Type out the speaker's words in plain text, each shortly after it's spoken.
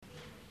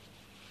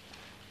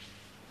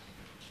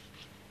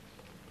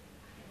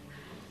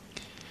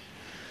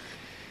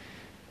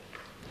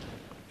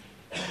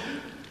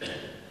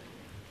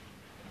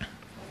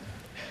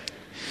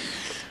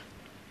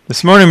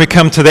This morning we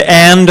come to the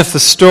end of the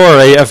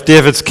story of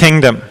David's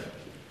kingdom.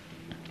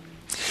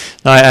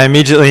 Now I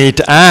immediately need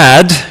to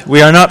add,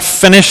 we are not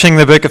finishing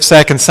the book of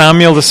 2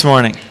 Samuel this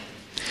morning.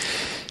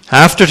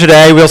 After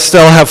today we'll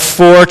still have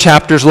 4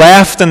 chapters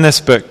left in this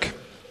book.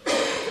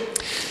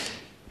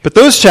 But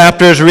those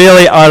chapters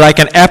really are like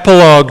an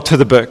epilogue to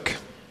the book.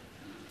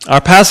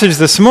 Our passage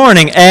this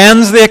morning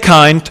ends the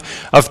account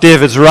of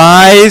David's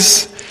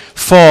rise,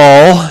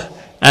 fall,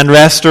 and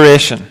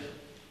restoration.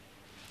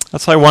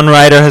 That's how one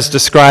writer has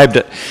described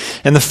it.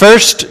 In the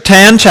first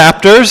 10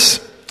 chapters,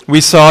 we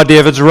saw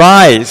David's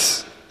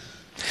rise.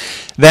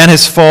 Then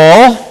his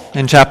fall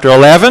in chapter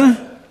 11.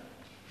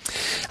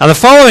 And the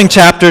following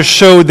chapters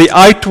showed the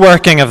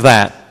outworking of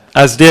that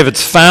as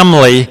David's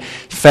family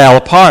fell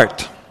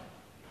apart.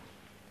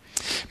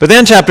 But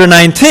then chapter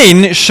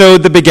 19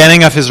 showed the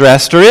beginning of his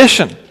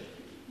restoration.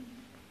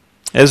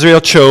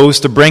 Israel chose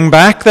to bring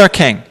back their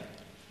king.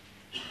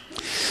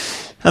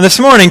 And this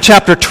morning,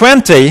 chapter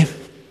 20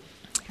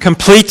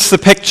 completes the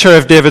picture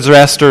of David's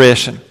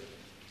restoration.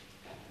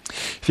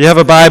 If you have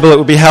a Bible, it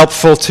would be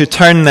helpful to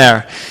turn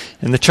there.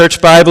 In the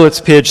church Bible, it's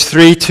page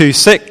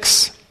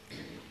 326,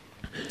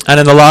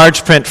 and in the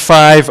large print,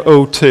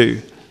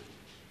 502.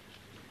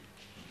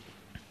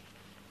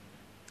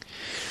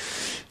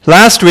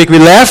 Last week, we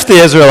left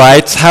the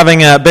Israelites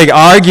having a big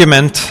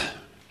argument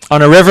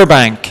on a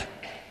riverbank.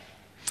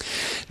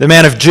 The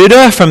men of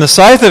Judah from the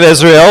south of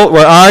Israel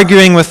were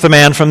arguing with the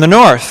men from the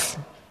north.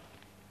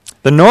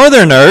 The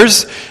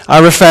northerners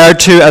are referred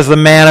to as the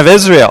men of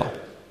Israel,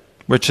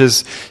 which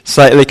is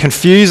slightly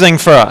confusing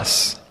for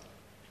us.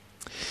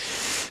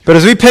 But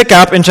as we pick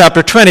up in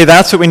chapter 20,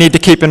 that's what we need to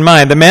keep in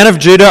mind. The men of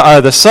Judah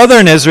are the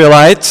southern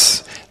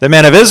Israelites. The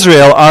men of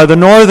Israel are the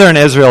northern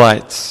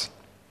Israelites.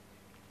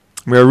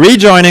 We're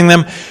rejoining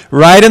them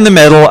right in the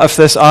middle of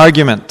this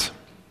argument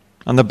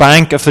on the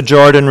bank of the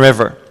Jordan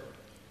River.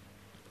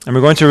 And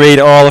we're going to read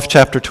all of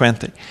chapter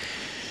 20.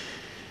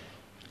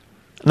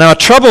 Now a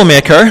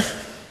troublemaker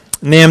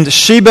named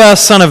Sheba,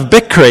 son of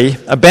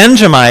Bichri, a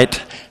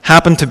Benjamite,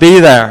 happened to be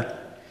there.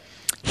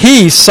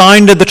 He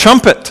sounded the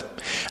trumpet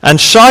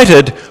and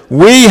shouted,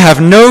 "We have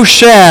no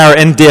share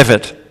in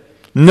David,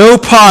 no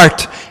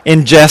part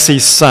in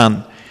Jesse's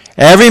son.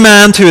 Every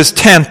man to his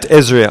tent,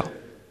 Israel."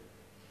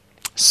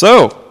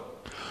 So,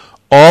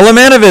 all the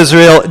men of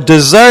Israel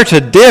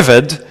deserted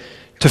David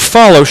to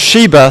follow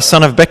Sheba,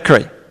 son of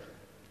Bichri.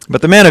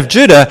 But the men of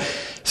Judah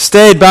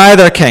stayed by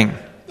their king,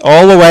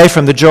 all the way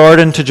from the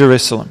Jordan to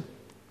Jerusalem.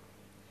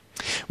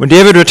 When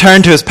David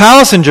returned to his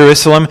palace in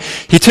Jerusalem,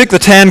 he took the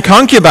 10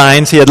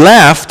 concubines he had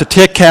left to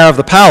take care of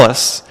the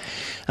palace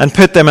and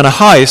put them in a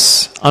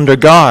house under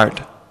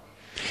guard.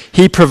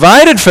 He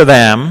provided for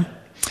them,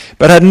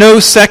 but had no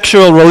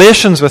sexual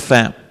relations with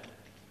them.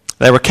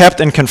 They were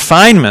kept in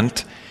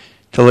confinement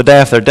till the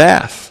day of their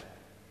death,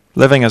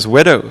 living as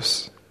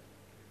widows.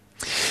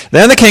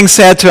 Then the king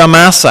said to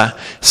Amasa,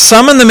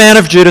 "Summon the men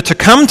of Judah to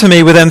come to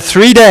me within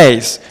 3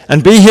 days,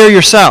 and be here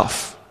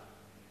yourself."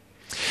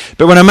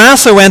 But when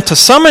Amasa went to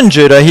summon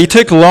Judah, he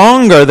took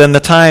longer than the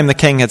time the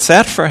king had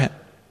set for him.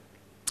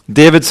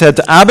 David said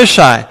to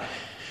Abishai,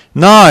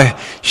 "Now,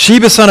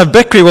 Sheba son of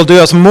Bichri will do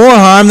us more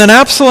harm than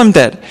Absalom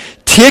did.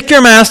 Take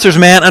your master's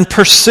men and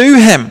pursue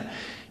him,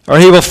 or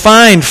he will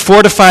find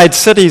fortified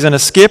cities and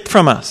escape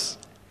from us."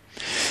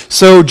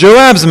 So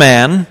Joab's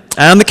men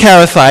and the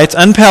Kerethites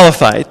and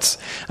Pelethites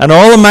and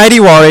all the mighty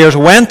warriors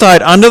went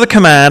out under the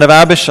command of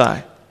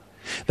Abishai.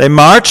 They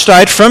marched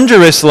out from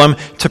Jerusalem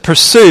to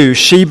pursue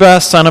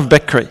Sheba, son of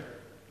Bichri.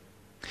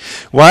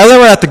 While they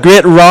were at the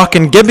great rock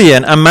in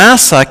Gibeon,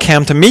 Amasa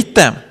came to meet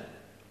them.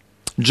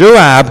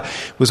 Joab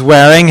was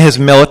wearing his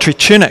military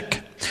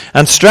tunic,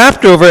 and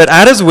strapped over it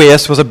at his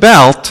waist was a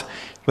belt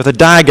with a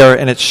dagger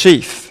in its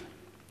sheath.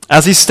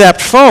 As he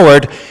stepped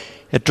forward,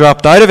 it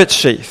dropped out of its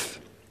sheath.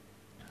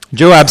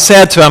 Joab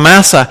said to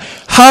Amasa,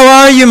 "How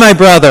are you, my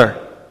brother?"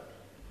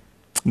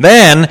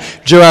 Then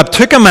Joab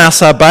took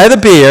Amasa by the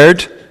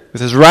beard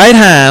with his right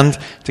hand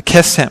to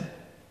kiss him.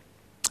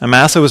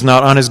 Amasa was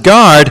not on his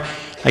guard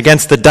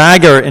against the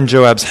dagger in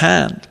Joab's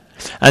hand.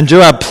 And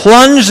Joab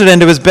plunged it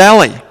into his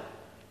belly,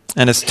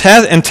 and his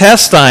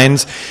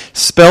intestines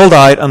spilled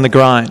out on the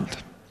ground.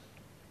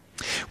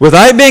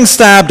 Without being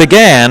stabbed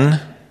again,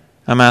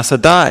 Amasa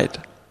died.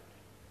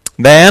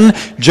 Then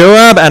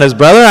Joab and his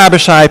brother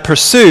Abishai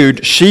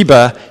pursued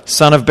Sheba,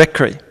 son of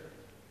Bichri.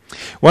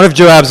 One of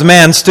Joab's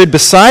men stood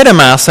beside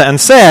Amasa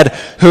and said,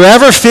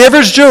 "Whoever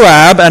favors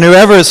Joab and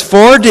whoever is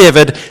for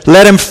David,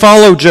 let him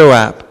follow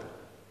Joab."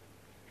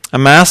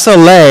 Amasa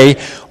lay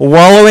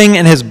wallowing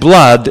in his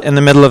blood in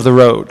the middle of the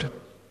road.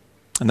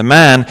 And the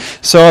man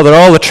saw that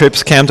all the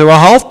troops came to a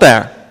halt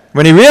there.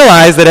 When he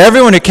realized that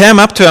everyone who came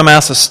up to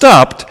Amasa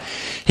stopped,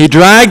 he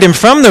dragged him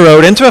from the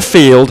road into a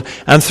field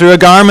and threw a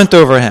garment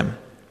over him.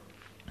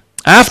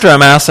 After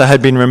Amasa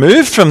had been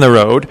removed from the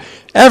road,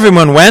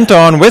 everyone went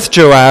on with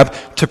Joab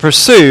to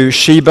pursue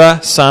Sheba,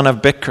 son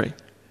of Bichri.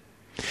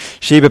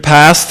 Sheba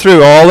passed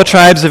through all the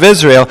tribes of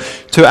Israel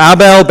to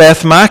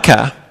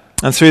Abel-Beth-Maachah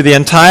and through the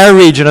entire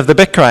region of the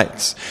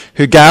Bichrites,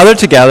 who gathered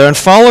together and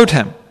followed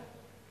him.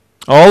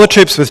 All the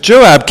troops with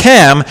Joab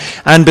came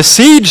and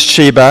besieged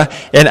Sheba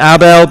in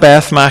Abel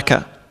Beth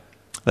Makkah.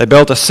 They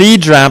built a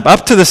siege ramp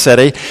up to the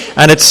city,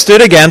 and it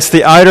stood against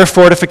the outer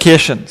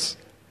fortifications.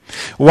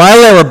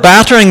 While they were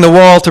battering the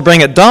wall to bring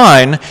it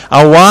down,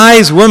 a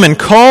wise woman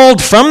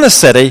called from the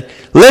city,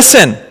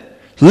 "Listen,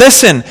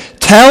 listen,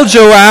 tell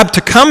Joab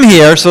to come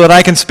here so that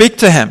I can speak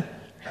to him."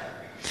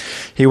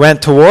 He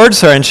went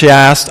towards her, and she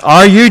asked,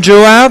 "Are you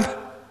Joab?"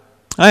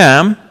 "I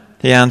am,"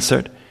 he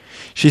answered.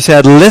 She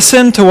said,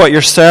 "Listen to what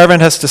your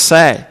servant has to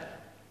say."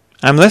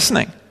 "I'm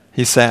listening,"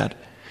 he said.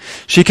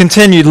 She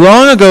continued,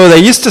 "Long ago they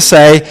used to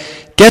say,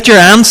 'Get your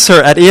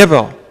answer at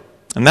Abel,'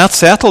 and that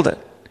settled it.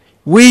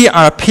 We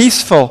are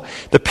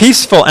the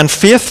peaceful and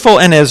faithful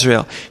in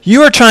Israel.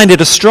 You are trying to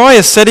destroy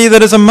a city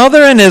that is a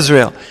mother in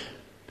Israel.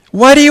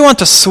 Why do you want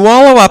to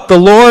swallow up the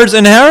Lord's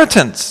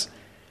inheritance?"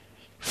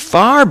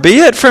 "Far be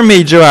it from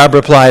me," Joab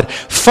replied.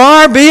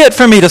 "Far be it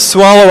from me to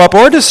swallow up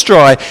or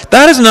destroy.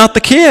 That is not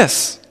the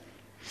case.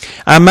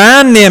 A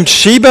man named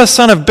Sheba,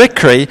 son of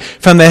Bichri,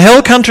 from the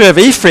hill country of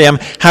Ephraim,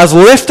 has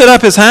lifted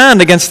up his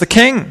hand against the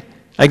king,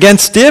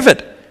 against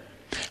David.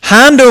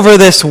 Hand over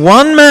this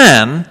one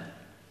man,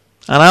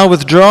 and I'll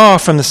withdraw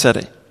from the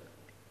city."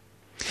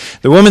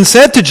 The woman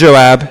said to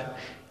Joab,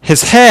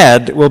 "His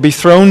head will be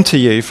thrown to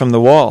you from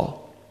the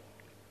wall."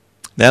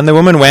 Then the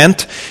woman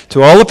went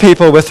to all the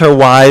people with her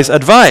wise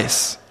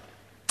advice,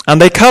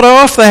 and they cut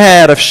off the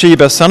head of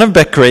Sheba, son of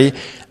Bichri,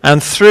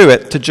 and threw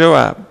it to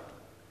Joab.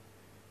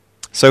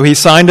 So he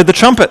sounded the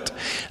trumpet,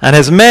 and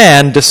his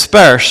men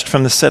dispersed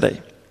from the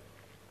city,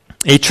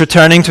 each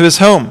returning to his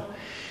home.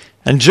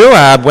 And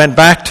Joab went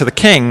back to the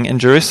king in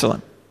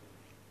Jerusalem.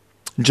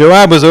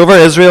 Joab was over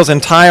Israel's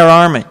entire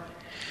army.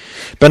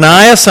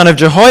 Benaiah, son of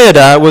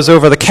Jehoiada, was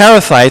over the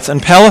Kerethites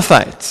and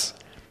Pelethites.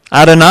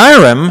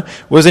 Adoniram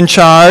was in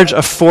charge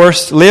of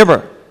forced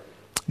labor.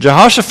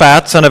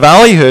 Jehoshaphat, son of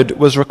Ahihud,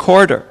 was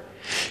recorder.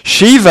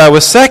 Sheva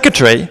was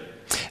secretary.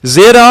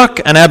 Zadok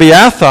and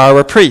Abiathar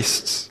were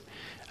priests.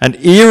 And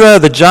Ira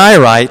the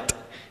Jairite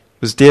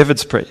was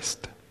David's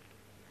priest.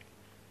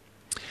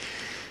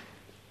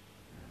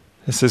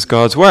 This is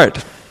God's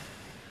word.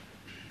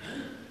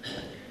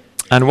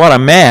 And what a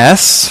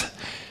mess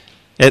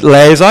it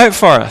lays out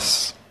for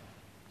us.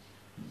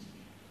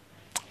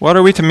 What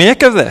are we to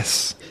make of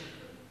this?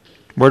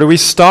 Where do we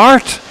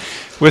start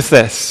with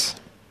this?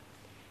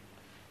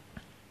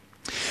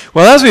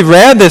 Well, as we've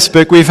read this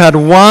book, we've had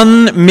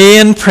one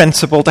main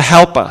principle to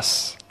help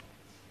us.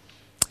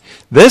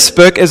 This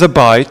book is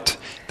about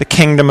the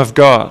kingdom of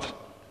God.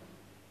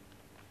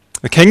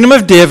 The kingdom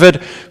of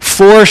David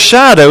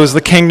foreshadows the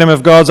kingdom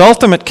of God's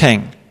ultimate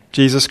king,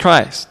 Jesus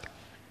Christ.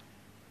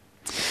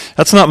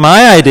 That's not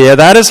my idea.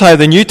 That is how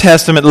the New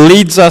Testament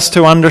leads us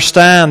to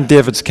understand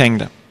David's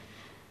kingdom.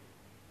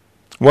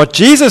 What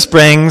Jesus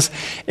brings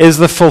is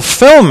the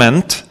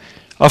fulfillment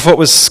of what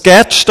was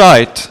sketched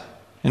out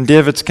in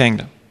David's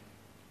kingdom.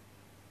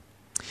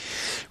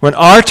 When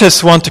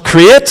artists want to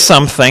create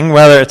something,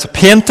 whether it's a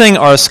painting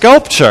or a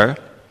sculpture,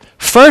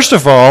 first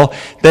of all,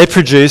 they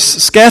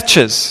produce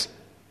sketches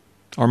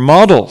or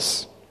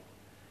models.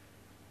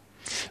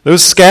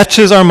 Those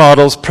sketches or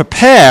models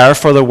prepare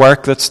for the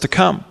work that's to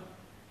come.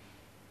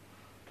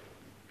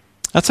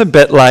 That's a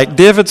bit like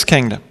David's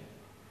kingdom.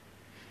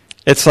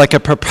 It's like a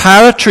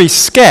preparatory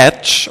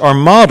sketch or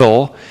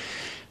model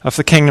of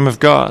the kingdom of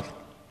God.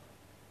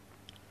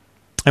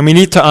 And we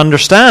need to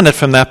understand it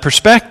from that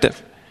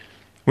perspective.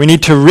 We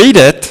need to read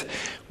it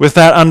with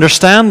that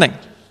understanding.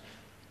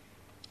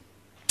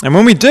 And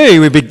when we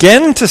do, we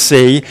begin to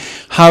see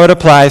how it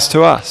applies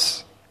to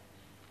us.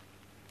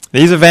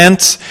 These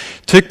events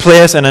took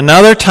place in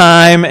another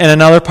time, in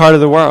another part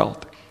of the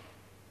world.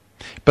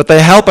 But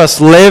they help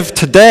us live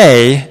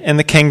today in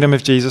the kingdom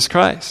of Jesus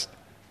Christ.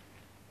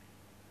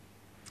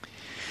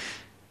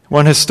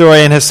 One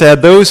historian has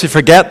said, "Those who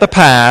forget the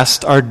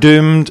past are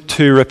doomed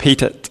to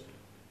repeat it."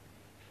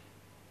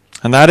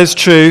 And that is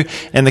true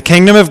in the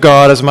kingdom of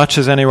God as much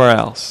as anywhere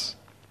else.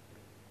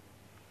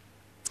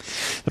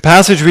 The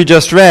passage we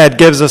just read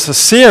gives us a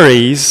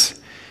series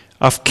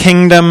of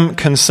kingdom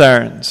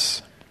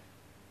concerns.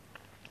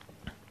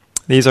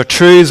 These are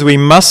truths we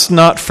must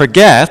not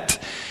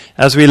forget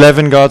as we live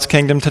in God's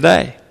kingdom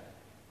today.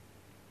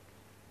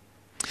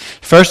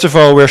 First of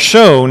all, we're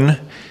shown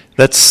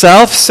that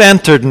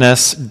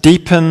self-centeredness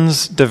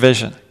deepens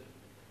division.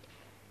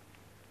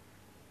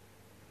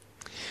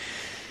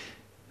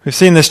 We've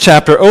seen this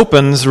chapter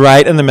opens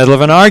right in the middle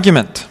of an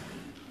argument.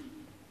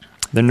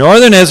 The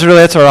northern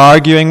Israelites are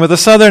arguing with the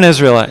southern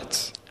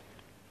Israelites.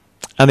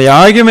 And the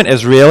argument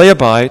is really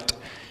about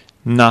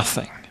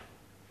nothing.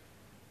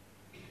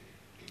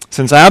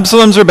 Since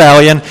Absalom's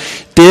rebellion,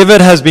 David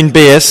has been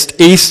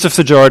based east of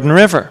the Jordan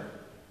River,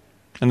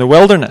 in the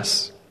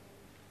wilderness.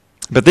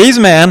 But these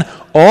men,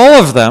 all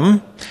of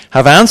them,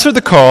 have answered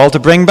the call to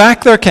bring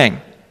back their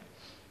king.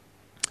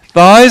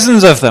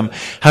 Thousands of them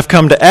have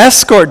come to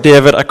escort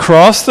David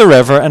across the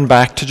river and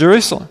back to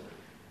Jerusalem.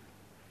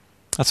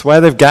 That's why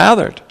they've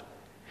gathered.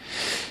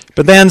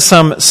 But then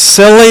some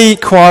silly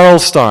quarrel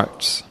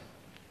starts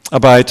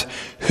about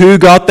who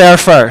got there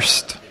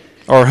first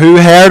or who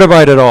heard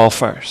about it all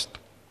first.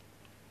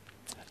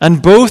 And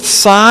both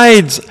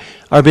sides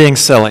are being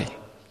silly.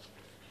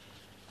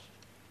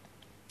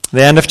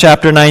 The end of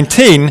chapter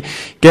 19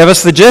 gave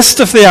us the gist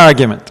of the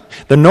argument.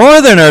 The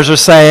northerners are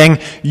saying,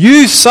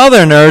 you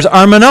southerners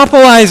are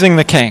monopolizing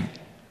the king.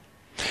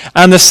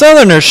 And the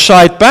southerners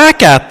shout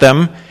back at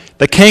them,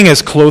 the king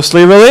is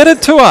closely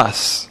related to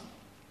us.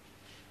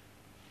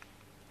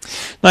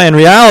 Now, in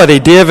reality,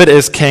 David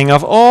is king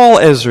of all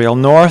Israel,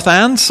 north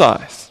and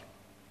south.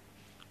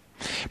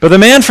 But the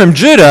men from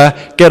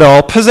Judah get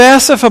all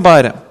possessive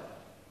about him,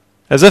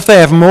 as if they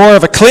have more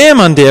of a claim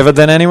on David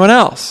than anyone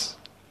else.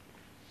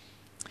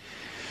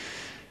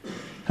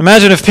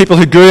 Imagine if people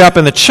who grew up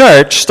in the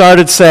church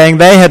started saying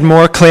they had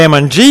more claim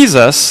on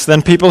Jesus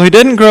than people who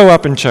didn't grow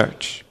up in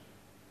church.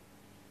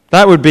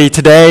 That would be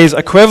today's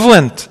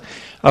equivalent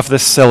of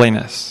this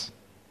silliness.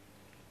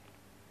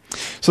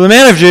 So the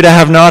men of Judah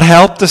have not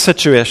helped the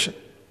situation.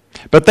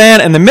 But then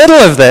in the middle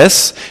of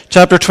this,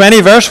 chapter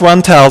 20, verse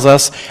 1 tells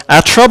us,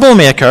 a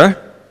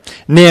troublemaker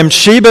named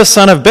Sheba,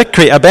 son of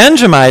Bichri, a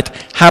Benjamite,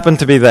 happened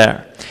to be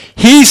there.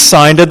 He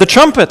sounded the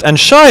trumpet and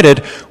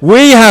shouted,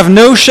 we have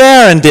no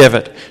share in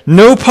David,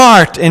 no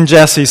part in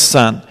Jesse's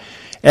son.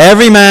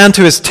 Every man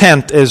to his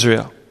tent,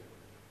 Israel.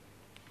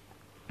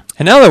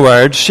 In other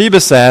words, Sheba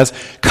says,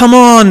 come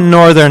on,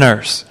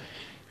 northerners.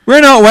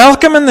 We're not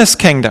welcome in this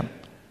kingdom.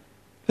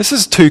 This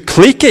is too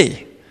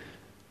cliquey.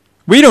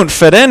 We don't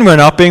fit in. We're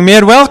not being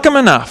made welcome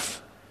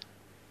enough.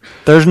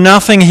 There's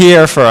nothing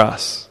here for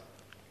us.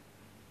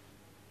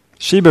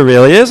 Sheba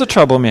really is a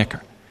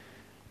troublemaker.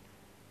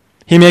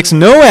 He makes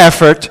no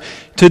effort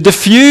to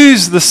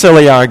diffuse the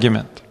silly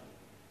argument.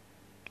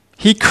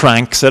 He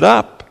cranks it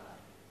up.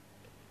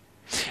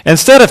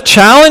 Instead of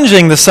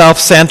challenging the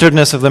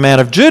self-centeredness of the men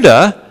of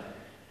Judah,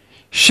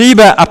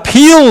 Sheba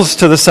appeals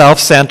to the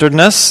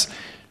self-centeredness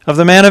of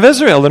the men of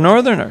Israel, the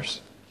northerners.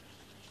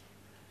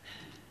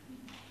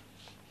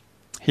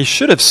 He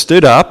should have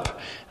stood up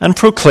and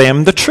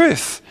proclaimed the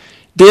truth.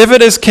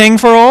 David is king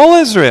for all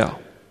Israel.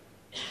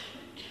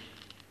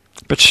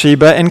 But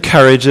Sheba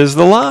encourages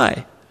the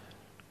lie,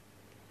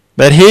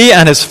 that he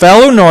and his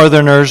fellow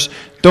northerners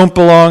don't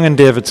belong in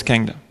David's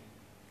kingdom.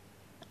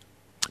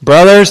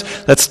 Brothers,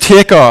 let's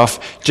take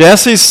off.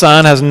 Jesse's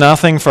son has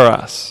nothing for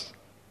us.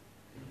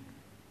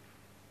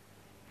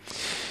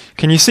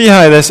 Can you see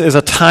how this is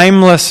a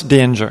timeless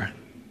danger?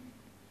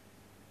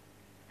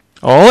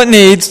 All it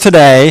needs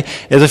today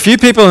is a few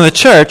people in the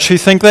church who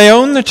think they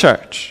own the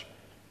church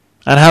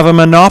and have a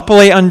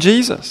monopoly on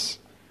Jesus.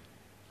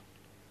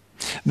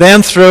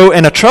 Then throw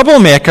in a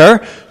troublemaker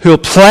who'll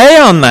play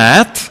on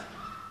that,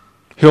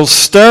 who'll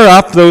stir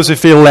up those who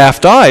feel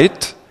left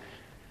out,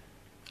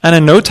 and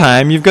in no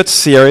time you've got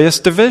serious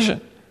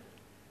division.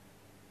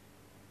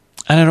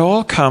 And it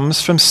all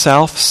comes from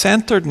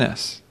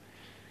self-centeredness.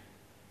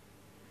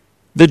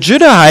 The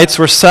Judahites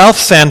were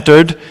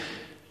self-centered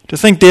to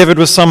think David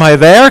was somehow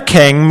their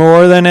king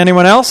more than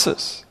anyone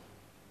else's.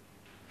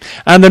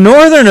 And the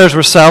northerners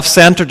were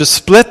self-centered to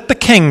split the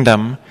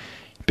kingdom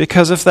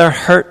because of their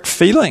hurt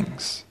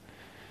feelings.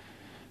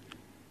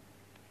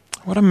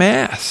 What a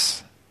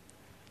mess.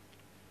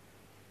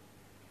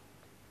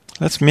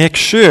 Let's make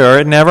sure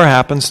it never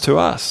happens to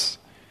us.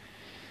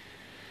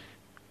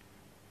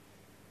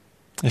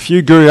 If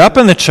you grew up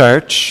in the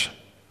church,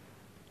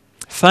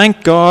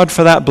 thank God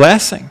for that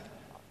blessing.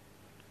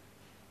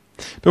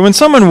 But when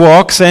someone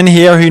walks in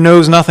here who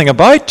knows nothing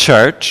about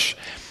church,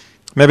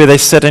 maybe they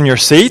sit in your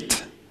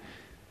seat,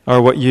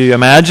 or what you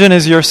imagine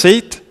is your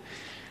seat.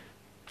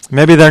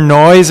 Maybe they're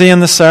noisy in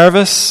the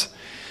service.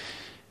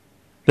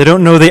 They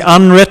don't know the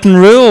unwritten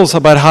rules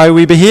about how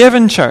we behave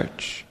in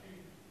church.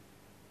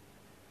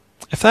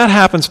 If that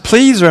happens,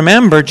 please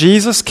remember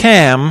Jesus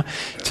came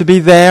to be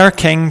their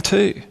king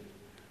too.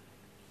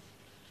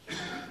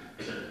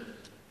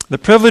 The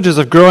privileges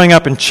of growing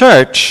up in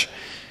church,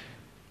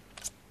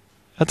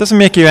 that doesn't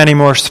make you any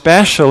more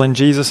special in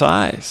Jesus'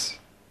 eyes.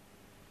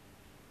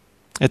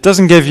 It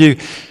doesn't give you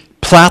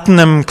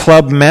platinum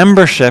club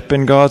membership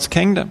in God's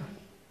kingdom.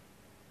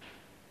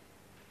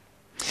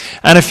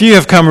 And if you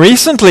have come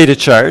recently to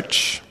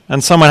church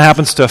and someone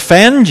happens to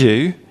offend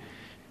you,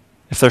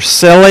 if they're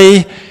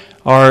silly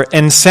or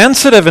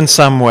insensitive in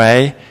some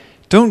way,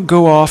 don't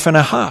go off in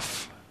a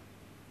huff.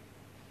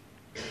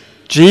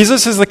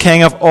 Jesus is the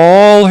King of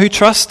all who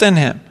trust in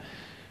him.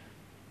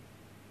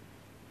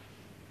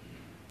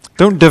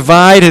 Don't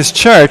divide his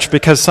church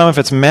because some of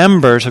its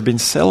members have been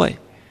silly.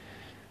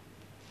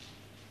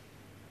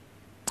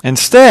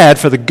 Instead,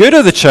 for the good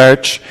of the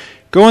church,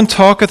 go and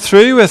talk it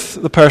through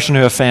with the person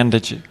who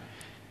offended you.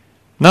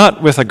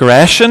 Not with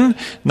aggression,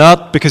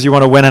 not because you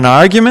want to win an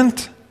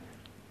argument.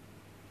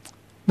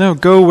 No,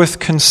 go with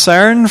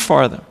concern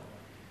for them,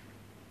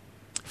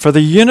 for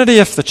the unity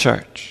of the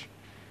church.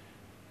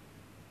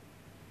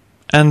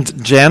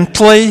 And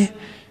gently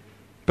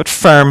but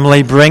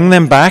firmly bring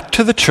them back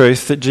to the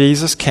truth that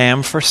Jesus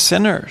came for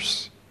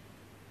sinners.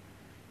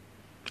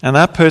 And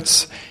that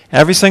puts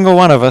every single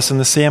one of us in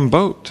the same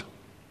boat.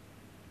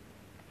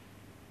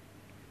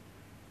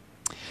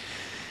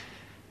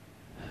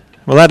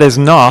 Well, that is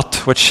not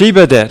what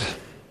Sheba did.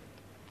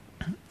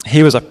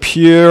 He was a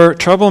pure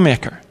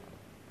troublemaker.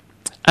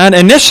 And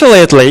initially,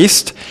 at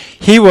least,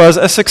 he was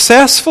a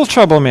successful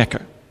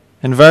troublemaker.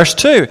 In verse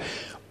 2,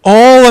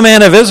 all the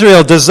men of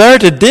Israel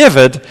deserted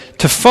David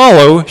to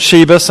follow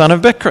Sheba son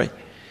of Bichri.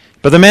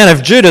 But the men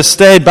of Judah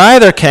stayed by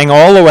their king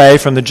all the way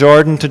from the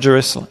Jordan to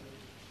Jerusalem.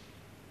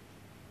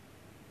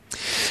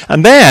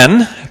 And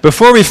then,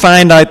 before we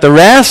find out the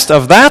rest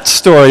of that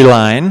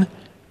storyline,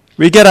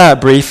 we get a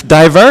brief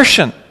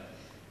diversion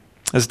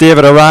as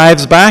David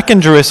arrives back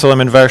in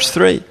Jerusalem in verse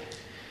 3.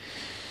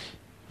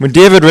 When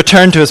David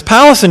returned to his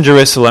palace in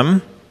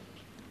Jerusalem,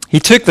 he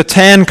took the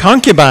 10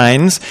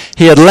 concubines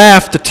he had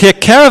left to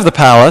take care of the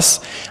palace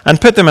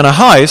and put them in a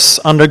house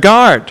under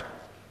guard.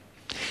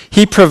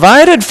 He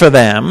provided for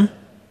them,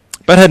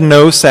 but had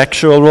no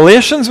sexual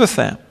relations with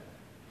them.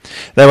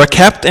 They were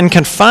kept in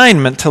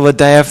confinement till the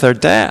day of their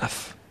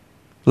death,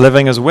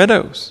 living as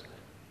widows.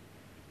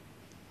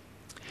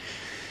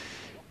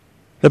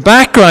 The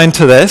background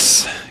to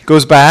this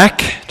goes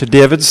back to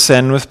David's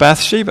sin with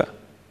Bathsheba.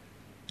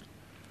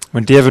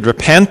 When David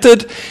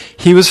repented,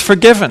 he was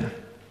forgiven.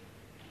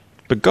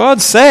 But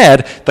God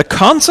said the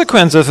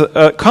consequences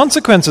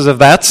of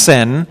that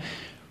sin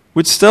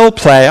would still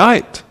play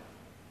out.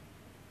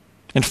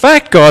 In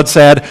fact, God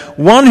said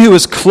one who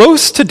was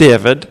close to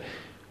David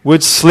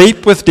would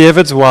sleep with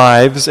David's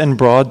wives in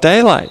broad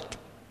daylight.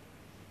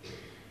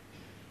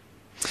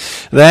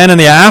 Then, in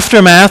the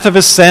aftermath of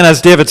his sin,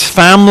 as David's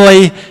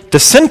family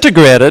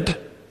disintegrated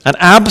and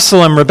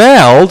Absalom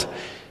rebelled,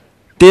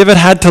 David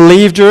had to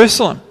leave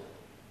Jerusalem.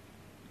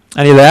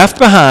 And he left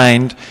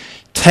behind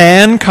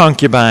 10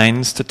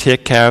 concubines to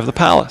take care of the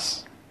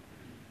palace.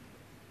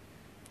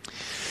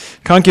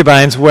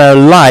 Concubines were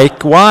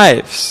like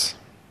wives,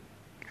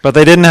 but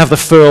they didn't have the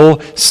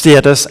full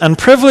status and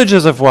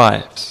privileges of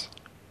wives.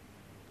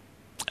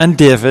 And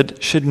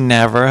David should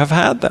never have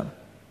had them.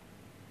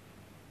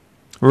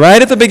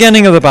 Right at the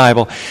beginning of the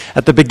Bible,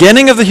 at the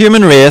beginning of the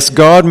human race,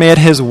 God made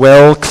his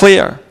will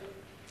clear.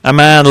 A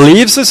man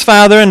leaves his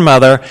father and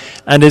mother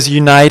and is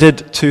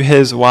united to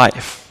his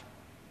wife.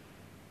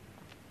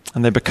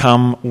 And they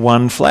become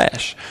one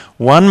flesh.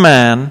 One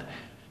man,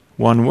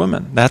 one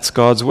woman. That's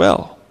God's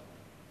will.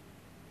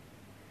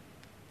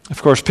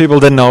 Of course, people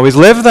didn't always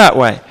live that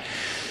way.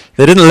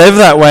 They didn't live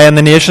that way in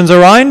the nations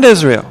around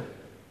Israel.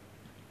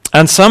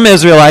 And some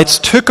Israelites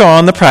took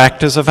on the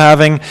practice of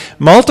having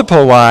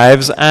multiple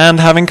wives and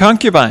having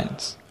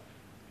concubines.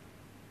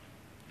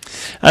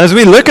 And as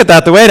we look at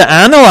that, the way to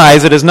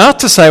analyze it is not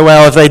to say,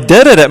 well, if they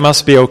did it, it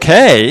must be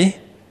okay.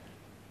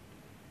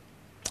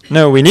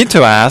 No, we need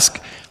to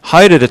ask,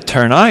 how did it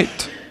turn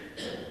out?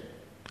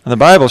 And the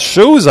Bible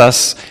shows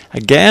us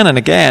again and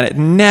again, it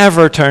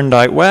never turned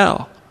out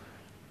well.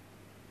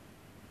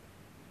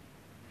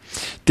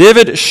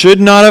 David should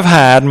not have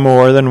had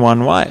more than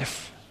one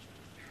wife.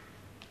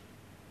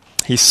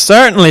 He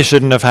certainly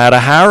shouldn't have had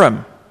a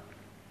harem.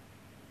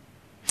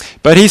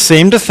 But he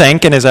seemed to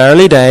think in his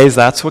early days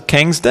that's what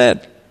kings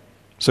did.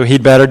 So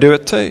he'd better do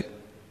it too.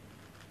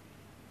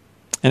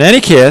 In any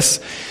case,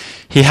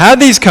 he had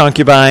these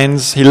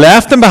concubines. He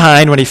left them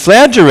behind when he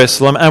fled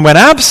Jerusalem. And when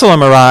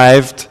Absalom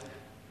arrived,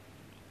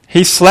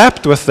 he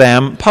slept with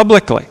them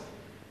publicly.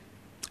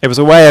 It was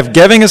a way of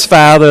giving his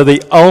father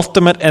the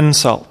ultimate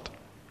insult.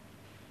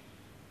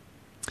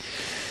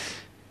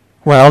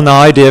 Well,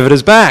 now David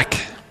is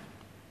back.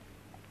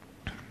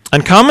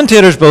 And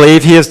commentators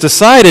believe he has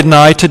decided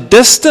now to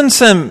distance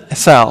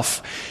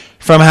himself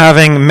from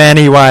having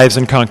many wives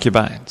and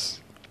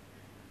concubines,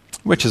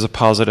 which is a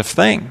positive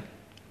thing.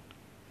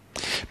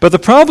 But the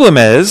problem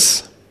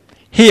is,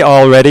 he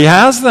already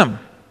has them.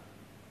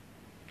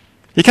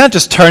 You can't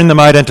just turn them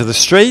out into the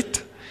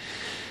street.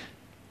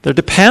 They're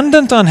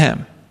dependent on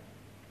him.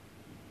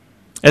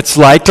 It's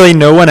likely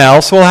no one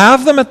else will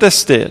have them at this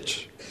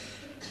stage.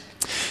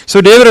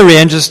 So David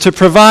arranges to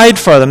provide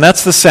for them.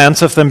 That's the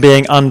sense of them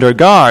being under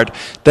guard.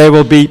 They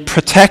will be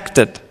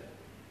protected.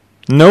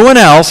 No one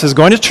else is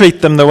going to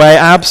treat them the way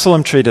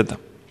Absalom treated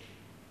them.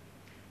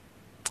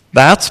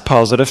 That's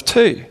positive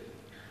too.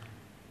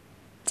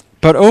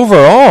 But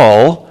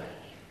overall,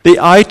 the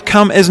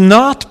outcome is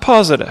not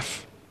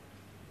positive.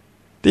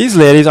 These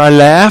ladies are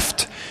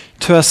left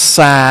to a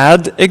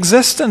sad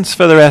existence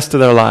for the rest of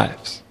their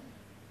lives.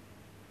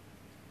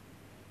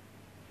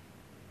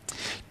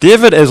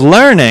 David is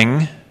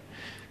learning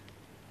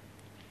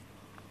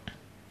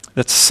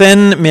that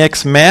sin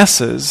makes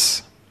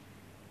messes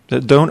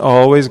that don't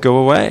always go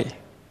away.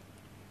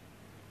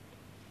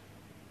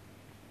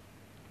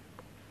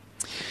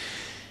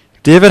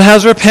 David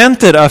has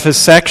repented of his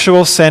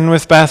sexual sin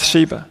with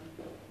Bathsheba.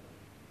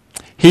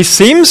 He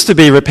seems to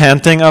be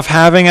repenting of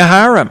having a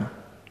harem.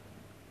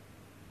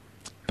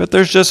 But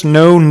there's just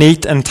no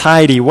neat and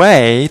tidy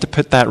way to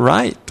put that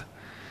right.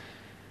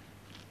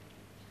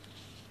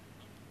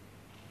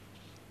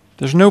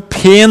 There's no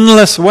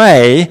painless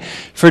way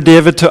for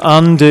David to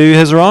undo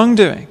his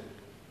wrongdoing.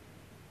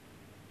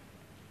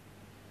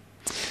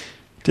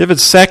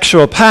 David's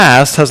sexual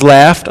past has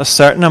left a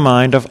certain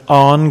amount of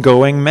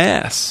ongoing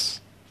mess.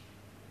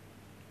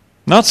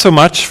 Not so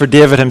much for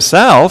David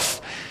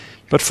himself,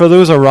 but for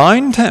those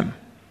around him.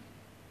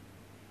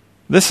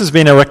 This has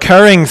been a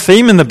recurring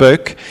theme in the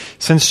book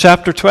since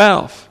chapter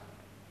 12.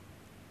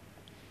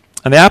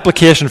 And the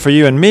application for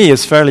you and me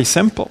is fairly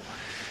simple.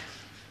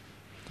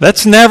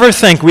 Let's never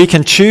think we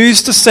can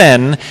choose to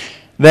sin,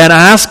 then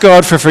ask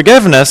God for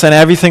forgiveness, and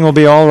everything will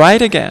be all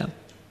right again.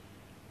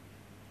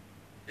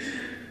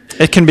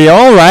 It can be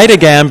all right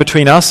again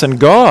between us and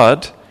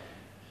God,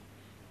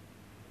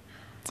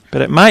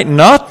 but it might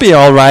not be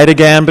all right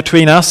again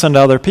between us and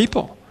other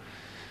people.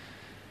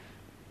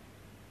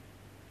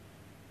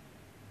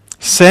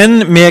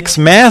 Sin makes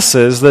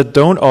messes that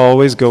don't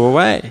always go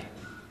away.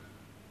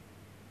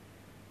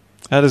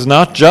 That is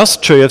not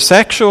just true of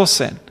sexual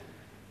sin.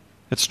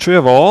 It's true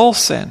of all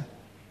sin.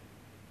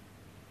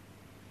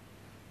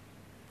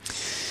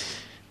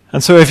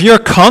 And so if you're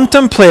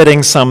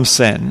contemplating some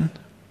sin,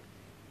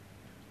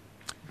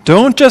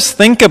 don't just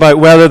think about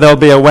whether there'll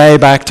be a way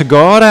back to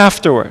God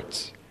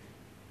afterwards.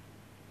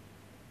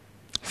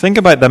 Think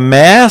about the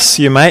mess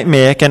you might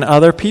make in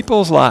other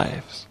people's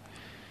lives.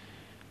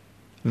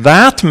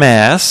 That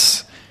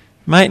mess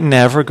might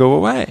never go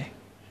away.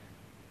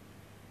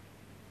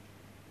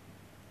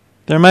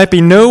 There might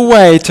be no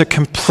way to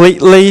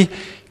completely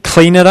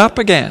clean it up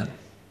again.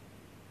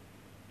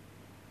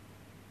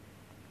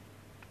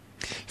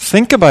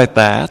 Think about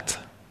that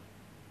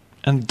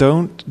and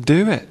don't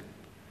do it.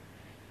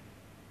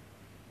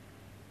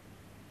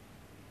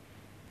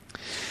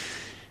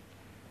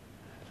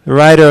 The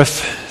writer of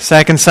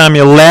 2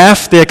 Samuel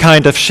left the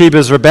account of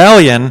Sheba's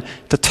rebellion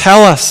to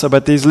tell us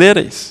about these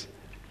ladies.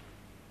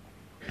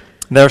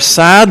 Their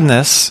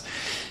sadness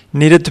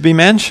needed to be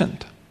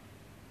mentioned.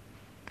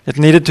 It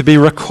needed to be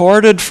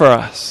recorded for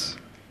us.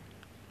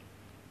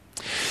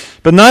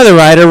 But now the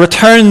writer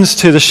returns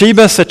to the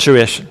Sheba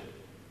situation.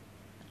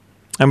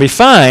 And we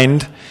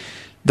find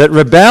that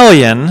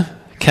rebellion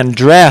can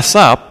dress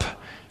up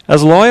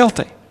as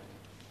loyalty.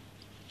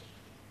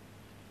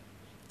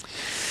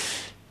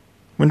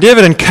 When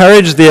David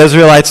encouraged the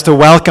Israelites to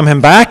welcome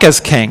him back as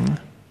king,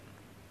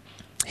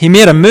 he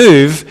made a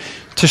move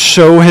to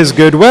show his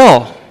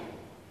goodwill.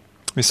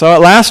 We saw it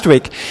last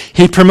week.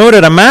 He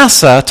promoted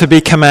Amasa to be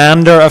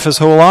commander of his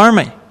whole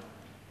army.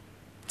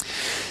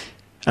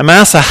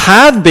 Amasa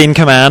had been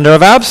commander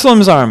of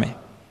Absalom's army.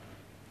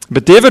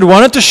 But David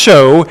wanted to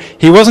show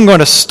he wasn't going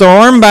to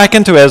storm back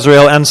into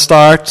Israel and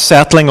start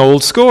settling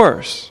old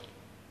scores.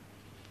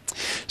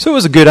 So it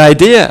was a good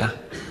idea.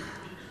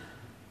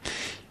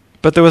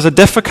 But there was a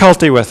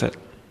difficulty with it.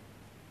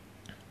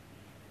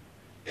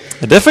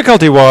 The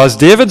difficulty was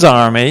David's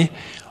army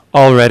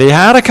already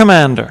had a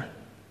commander.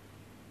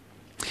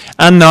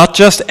 And not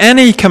just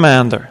any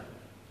commander.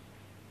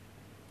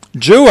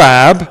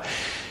 Joab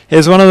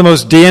is one of the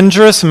most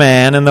dangerous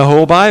men in the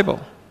whole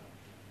Bible.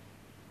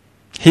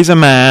 He's a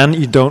man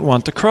you don't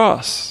want to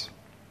cross.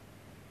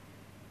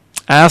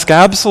 Ask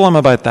Absalom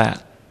about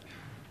that.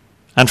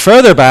 And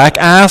further back,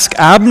 ask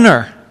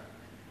Abner.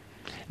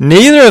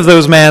 Neither of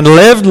those men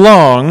lived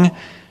long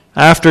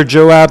after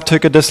Joab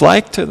took a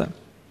dislike to them.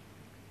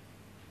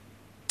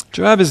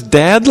 Joab is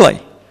deadly.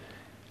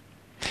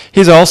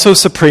 He's also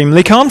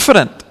supremely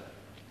confident.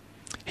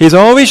 He's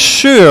always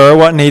sure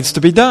what needs to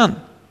be done.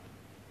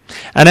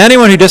 And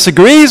anyone who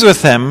disagrees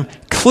with him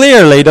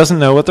clearly doesn't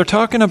know what they're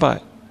talking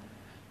about.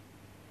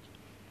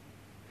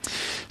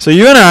 So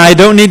you and I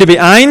don't need to be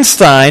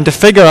Einstein to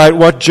figure out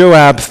what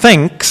Joab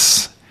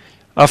thinks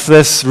of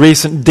this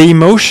recent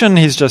demotion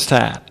he's just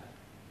had.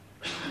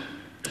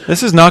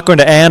 This is not going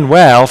to end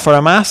well for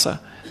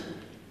Amasa.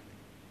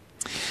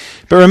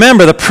 But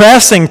remember, the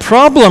pressing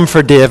problem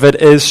for David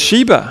is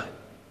Sheba.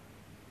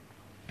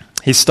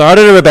 He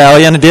started a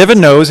rebellion, and David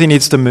knows he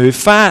needs to move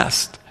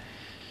fast.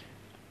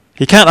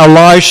 He can't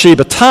allow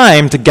Sheba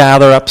time to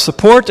gather up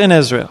support in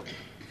Israel.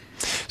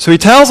 So he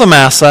tells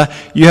Amasa,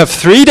 you have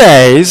 3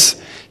 days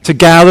to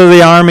gather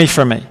the army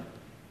for me.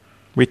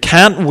 We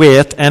can't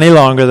wait any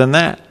longer than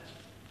that.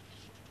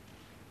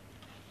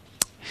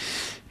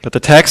 But the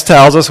text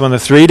tells us when the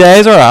 3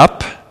 days are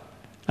up,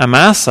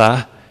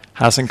 Amasa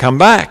hasn't come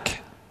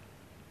back.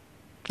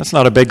 That's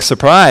not a big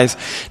surprise.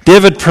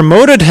 David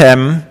promoted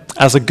him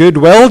as a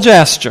goodwill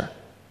gesture,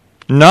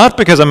 not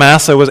because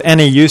Amasa was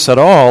any use at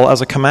all as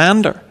a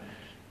commander.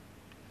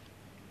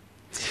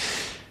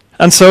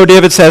 And so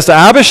David says to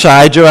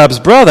Abishai, Joab's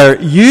brother,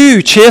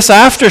 you chase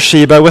after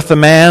Sheba with the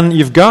men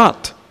you've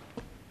got.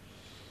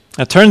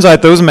 It turns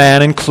out those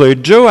men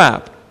include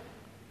Joab.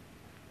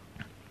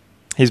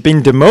 He's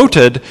been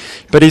demoted,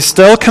 but he's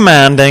still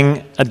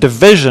commanding a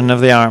division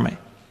of the army.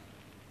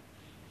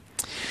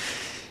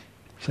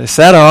 So they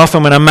set off,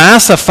 and when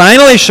Amasa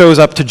finally shows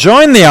up to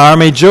join the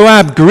army,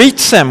 Joab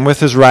greets him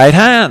with his right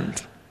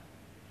hand.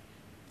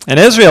 In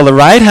Israel, the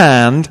right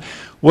hand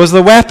was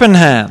the weapon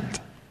hand.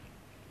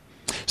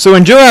 So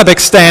when Joab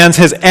extends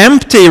his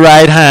empty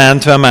right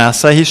hand to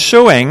Amasa, he's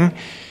showing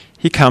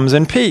he comes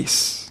in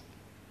peace.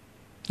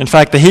 In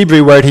fact, the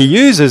Hebrew word he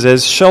uses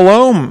is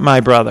shalom, my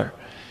brother.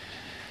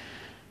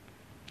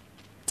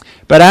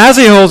 But as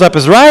he holds up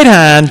his right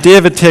hand,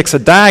 David takes a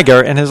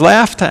dagger in his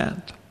left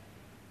hand.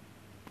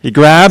 He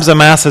grabs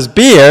Amasa's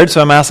beard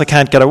so Amasa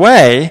can't get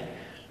away.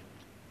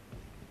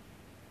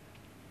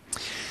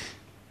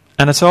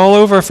 And it's all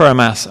over for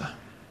Amasa.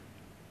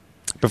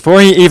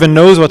 Before he even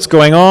knows what's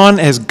going on,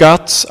 his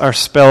guts are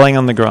spilling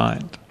on the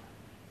ground.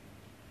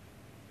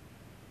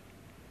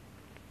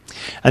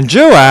 And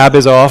Joab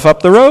is off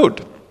up the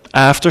road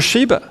after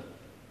Sheba.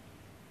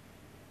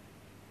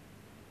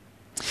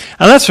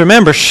 And let's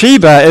remember,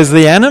 Sheba is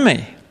the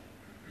enemy.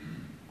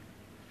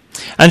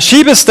 And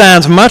Sheba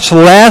stands much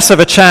less of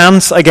a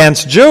chance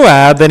against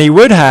Joab than he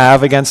would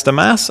have against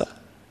Amasa.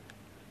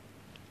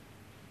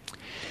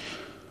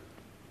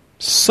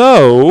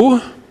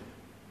 So,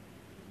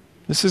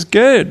 this is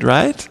good,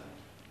 right?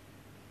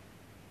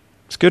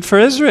 It's good for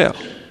Israel.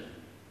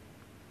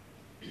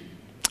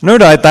 No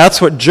doubt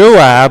that's what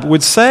Joab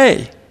would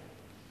say.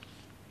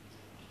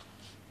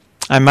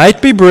 I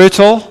might be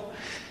brutal.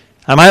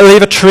 I might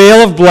leave a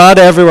trail of blood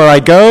everywhere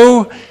I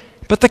go,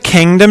 but the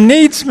kingdom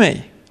needs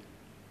me.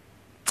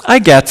 I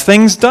get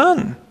things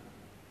done.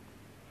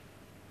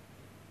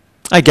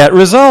 I get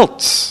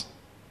results.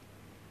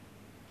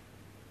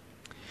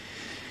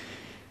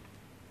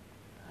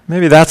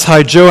 Maybe that's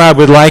how Joab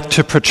would like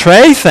to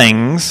portray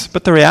things,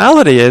 but the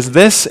reality is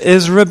this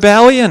is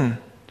rebellion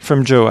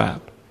from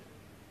Joab.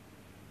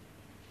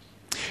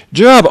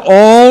 Joab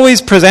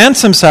always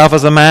presents himself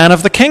as a man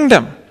of the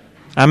kingdom,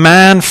 a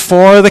man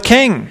for the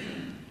king.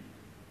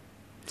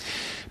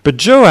 But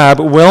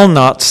Joab will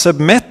not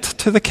submit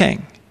to the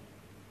king.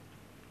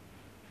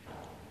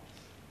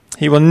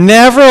 He will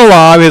never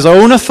allow his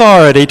own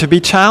authority to be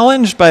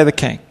challenged by the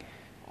king.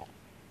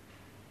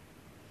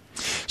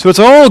 So it's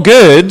all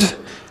good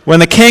when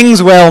the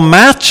king's will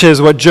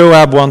matches what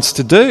Joab wants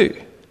to do.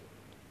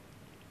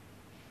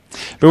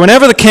 But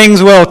whenever the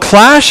king's will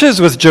clashes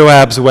with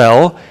Joab's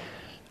will,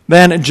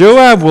 then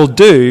Joab will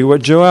do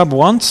what Joab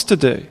wants to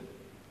do.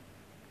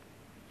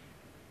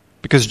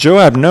 Because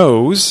Joab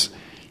knows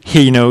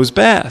he knows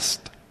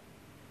best.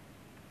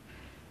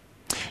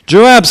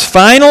 Joab's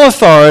final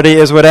authority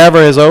is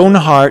whatever his own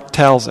heart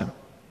tells him.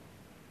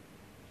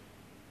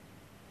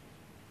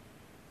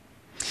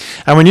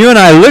 And when you and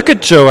I look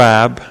at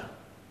Joab,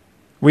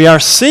 we are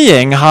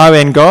seeing how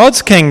in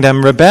God's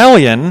kingdom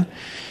rebellion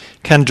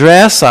can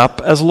dress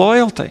up as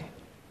loyalty.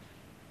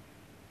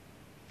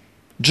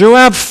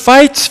 Joab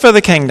fights for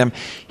the kingdom.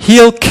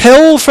 He'll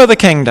kill for the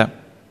kingdom.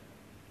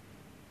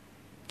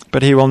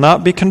 But he will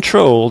not be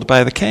controlled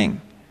by the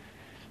king.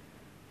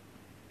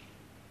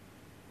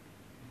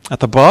 At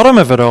the bottom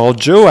of it all,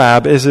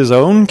 Joab is his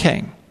own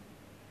king.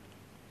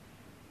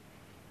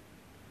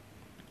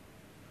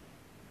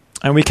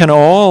 And we can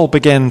all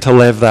begin to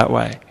live that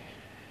way.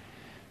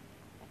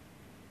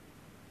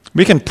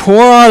 We can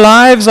pour our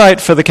lives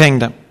out for the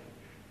kingdom.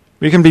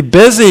 We can be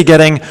busy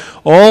getting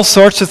all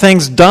sorts of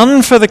things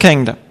done for the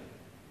kingdom.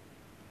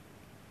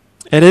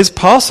 It is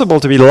possible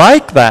to be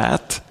like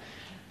that,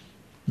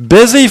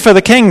 busy for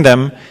the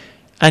kingdom,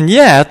 and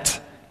yet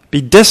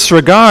be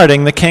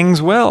disregarding the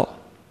king's will,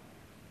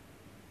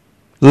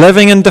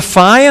 living in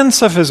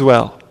defiance of his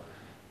will.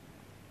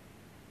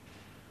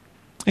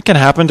 It can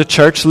happen to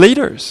church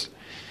leaders.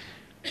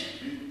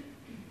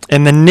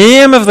 In the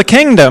name of the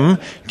kingdom,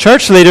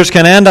 church leaders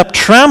can end up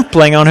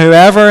trampling on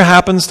whoever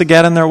happens to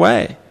get in their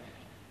way.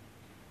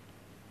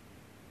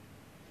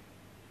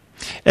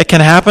 It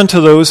can happen to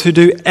those who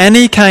do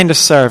any kind of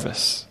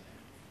service.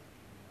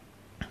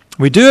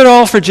 We do it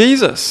all for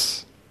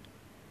Jesus.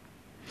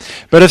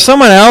 But if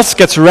someone else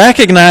gets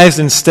recognized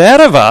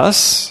instead of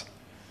us,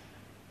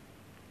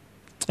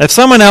 if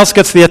someone else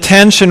gets the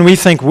attention we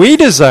think we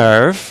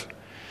deserve,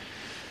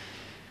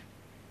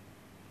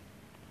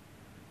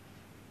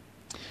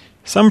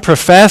 some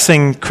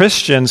professing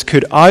Christians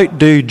could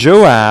outdo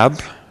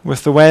Joab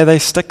with the way they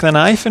stick the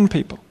knife in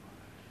people.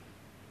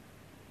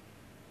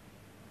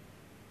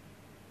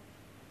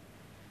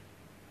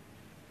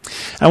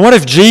 And what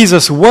if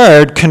Jesus'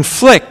 word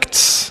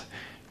conflicts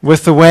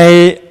with the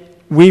way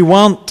we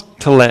want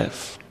to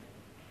live?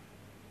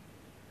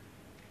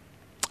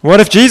 What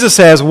if Jesus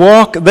says,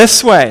 walk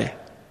this way,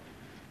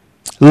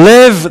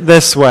 live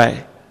this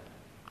way?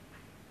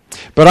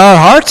 But our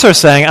hearts are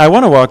saying, I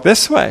want to walk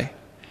this way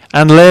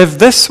and live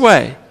this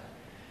way.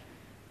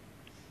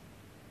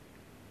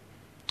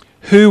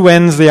 Who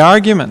wins the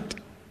argument?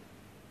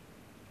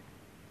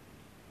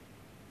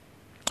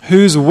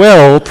 Whose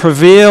will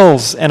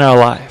prevails in our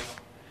life?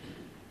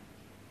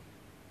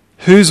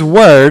 Whose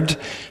word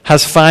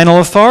has final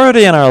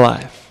authority in our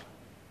life?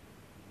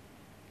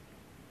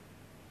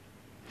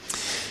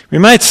 We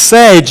might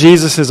say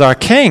Jesus is our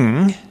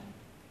king,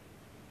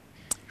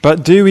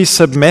 but do we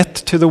submit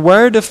to the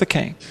word of the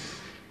king?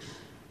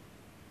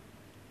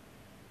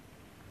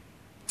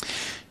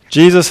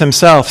 Jesus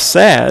himself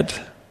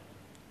said,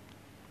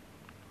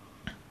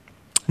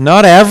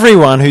 not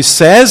everyone who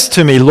says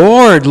to me,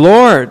 Lord,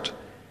 Lord,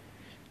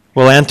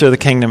 will enter the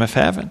kingdom of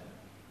heaven,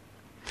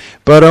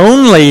 but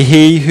only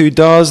he who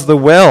does the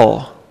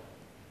will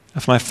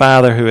of my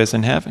Father who is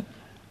in heaven.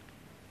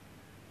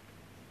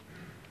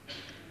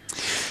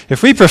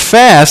 If we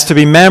profess to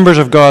be members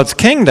of God's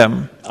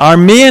kingdom, our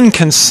main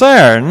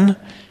concern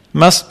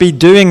must be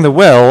doing the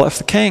will of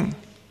the king.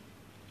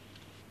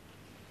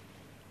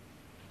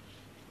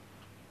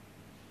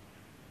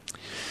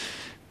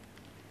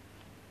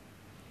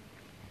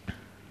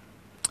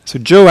 So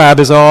Joab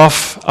is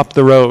off up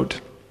the road.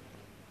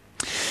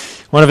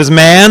 One of his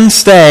men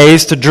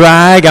stays to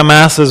drag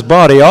Amasa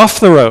body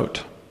off the road.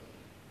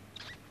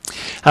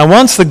 And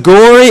once the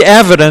gory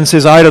evidence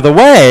is out of the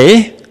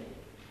way,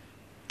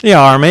 the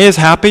army is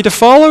happy to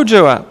follow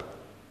Joab.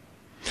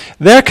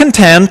 They're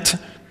content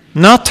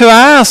not to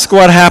ask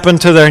what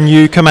happened to their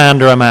new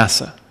commander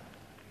Amasa.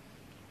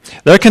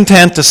 They're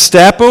content to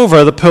step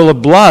over the pool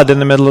of blood in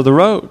the middle of the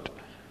road.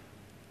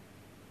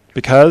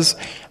 Because,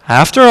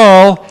 after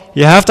all,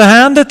 you have to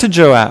hand it to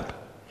Joab.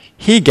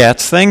 He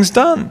gets things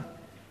done.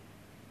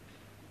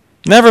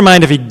 Never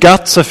mind if he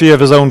guts a few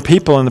of his own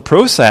people in the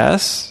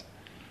process.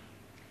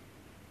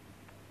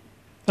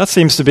 That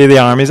seems to be the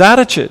army's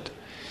attitude.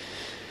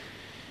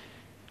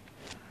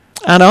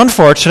 And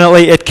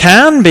unfortunately, it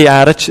can be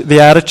the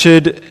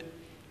attitude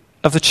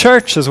of the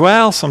church as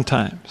well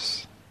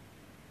sometimes.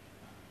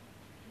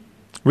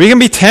 We can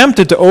be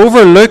tempted to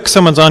overlook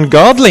someone's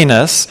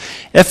ungodliness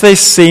if they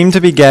seem to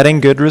be getting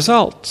good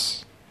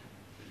results.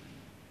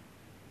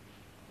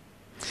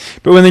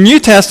 But when the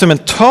New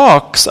Testament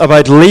talks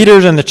about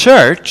leaders in the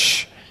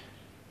church,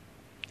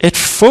 it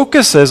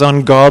focuses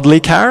on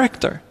godly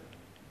character.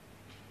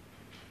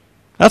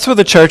 That's what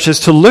the church is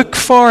to look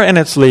for in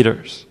its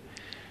leaders.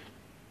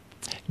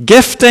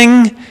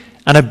 Gifting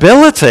and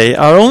ability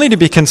are only to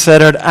be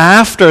considered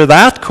after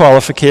that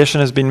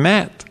qualification has been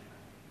met.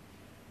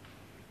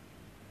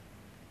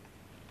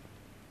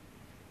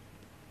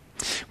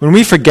 When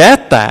we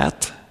forget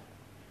that,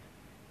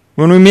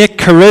 when we make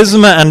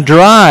charisma and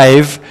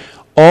drive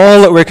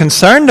all that we're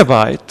concerned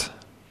about,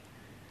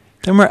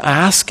 then we're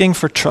asking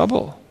for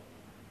trouble.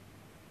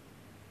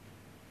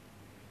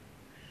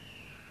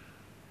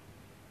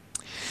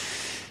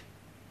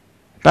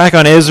 Back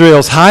on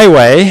Israel's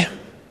highway,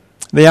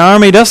 the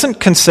army doesn't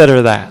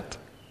consider that.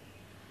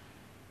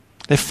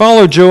 They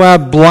follow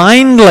Joab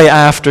blindly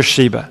after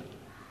Sheba.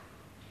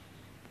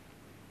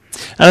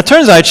 And it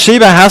turns out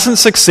Sheba hasn't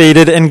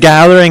succeeded in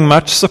gathering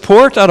much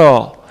support at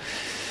all.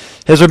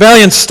 His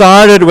rebellion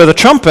started with a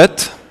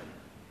trumpet,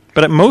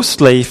 but it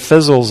mostly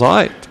fizzles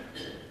out.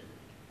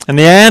 In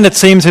the end, it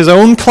seems his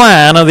own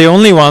clan are the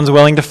only ones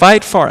willing to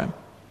fight for him.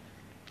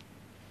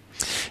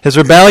 His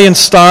rebellion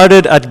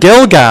started at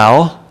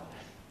Gilgal.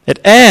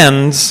 It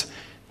ends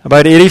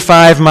about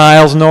 85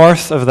 miles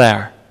north of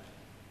there,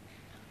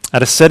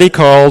 at a city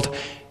called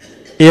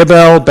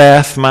Abel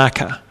Beth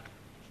Makkah.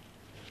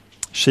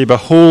 Sheba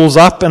holes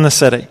up in the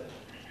city.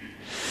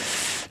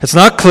 It's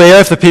not clear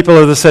if the people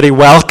of the city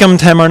welcomed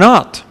him or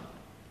not.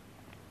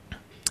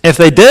 If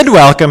they did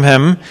welcome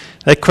him,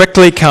 they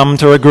quickly come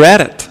to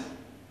regret it,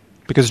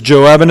 because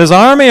Joab and his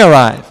army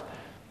arrive,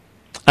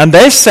 and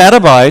they set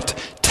about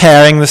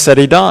tearing the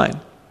city down.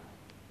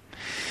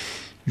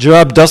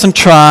 Joab doesn't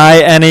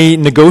try any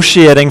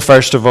negotiating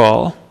first of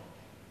all.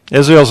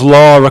 Israel's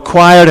law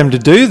required him to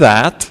do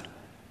that,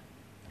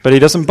 but he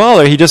doesn't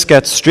bother. He just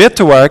gets straight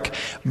to work,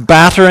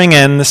 battering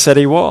in the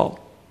city wall.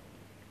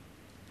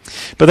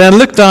 But then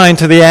look down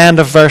to the end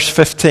of verse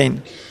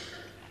 15.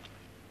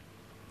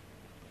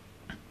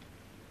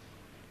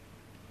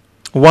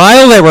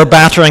 While they were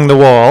battering the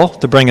wall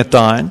to bring it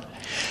down,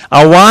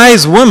 a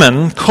wise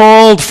woman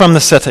called from the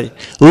city,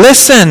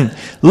 "Listen,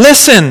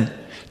 listen!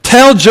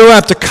 Tell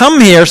Joab to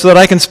come here so that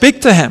I can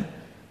speak to him."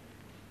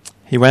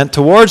 He went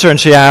towards her and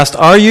she asked,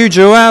 "Are you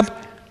Joab?"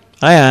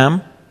 "I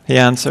am," he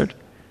answered.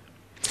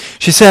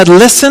 She said,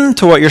 "Listen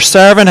to what your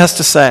servant has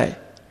to say."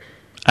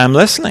 "I'm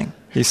listening,"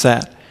 he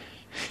said.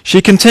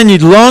 She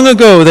continued, "Long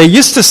ago they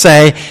used to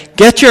say,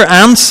 'Get your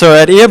answer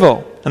at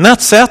Abel,' and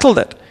that settled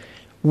it.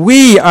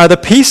 We are the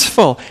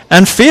peaceful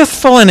and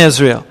faithful in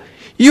Israel.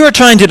 You are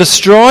trying to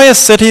destroy a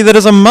city that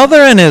is a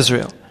mother in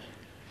Israel.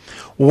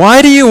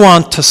 Why do you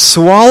want to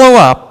swallow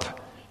up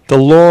the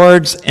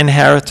Lord's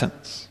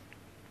inheritance?"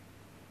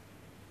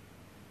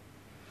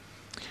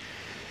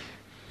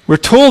 We're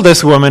told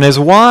this woman is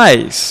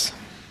wise.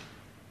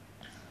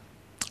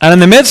 And in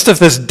the midst of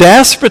this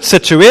desperate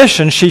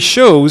situation, she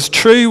shows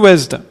true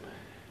wisdom.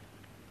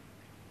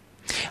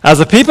 As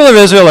the people of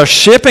Israel are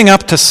shaping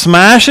up to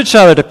smash each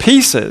other to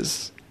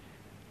pieces,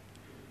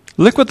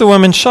 look what the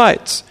woman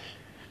shouts.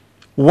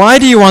 Why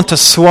do you want to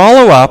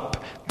swallow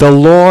up the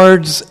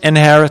Lord's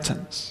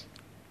inheritance?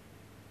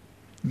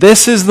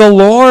 This is the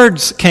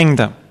Lord's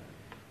kingdom.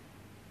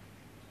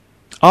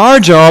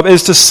 Our job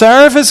is to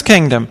serve his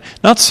kingdom,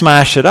 not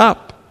smash it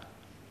up.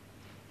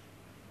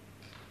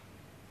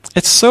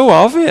 It's so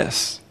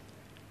obvious.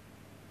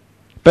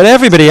 But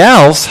everybody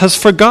else has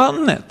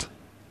forgotten it.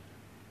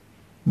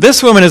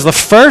 This woman is the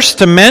first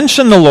to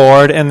mention the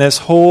Lord in this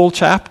whole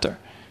chapter.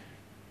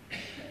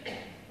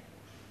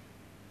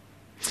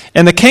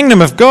 In the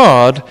kingdom of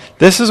God,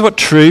 this is what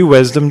true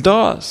wisdom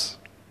does.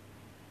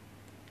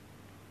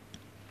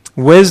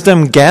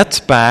 Wisdom gets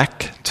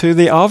back to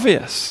the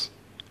obvious.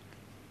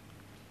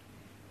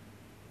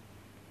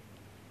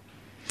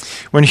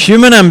 When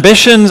human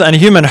ambitions and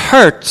human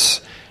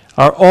hurts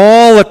are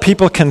all that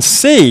people can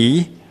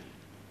see,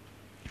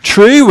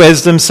 true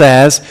wisdom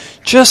says,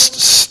 just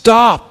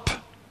stop.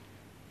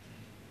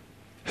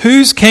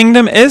 Whose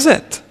kingdom is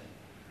it?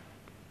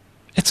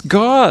 It's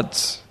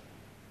God's.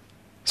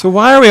 So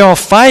why are we all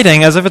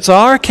fighting as if it's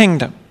our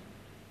kingdom?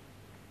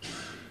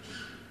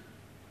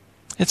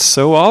 It's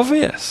so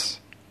obvious.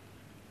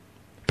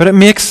 But it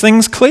makes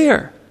things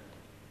clear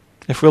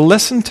if we'll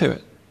listen to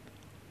it.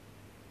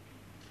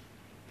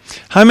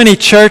 How many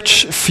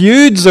church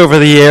feuds over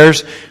the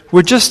years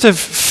would just have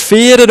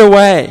faded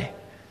away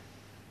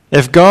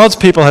if God's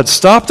people had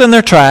stopped in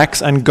their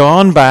tracks and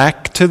gone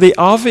back to the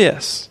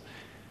obvious?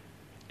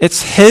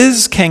 It's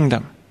His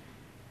kingdom.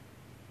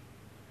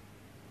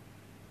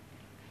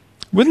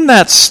 Wouldn't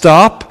that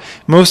stop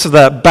most of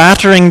the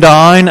battering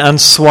down and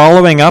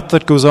swallowing up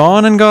that goes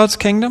on in God's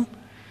kingdom?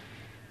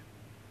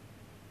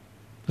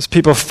 As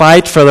people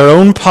fight for their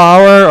own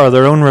power or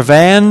their own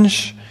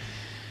revenge,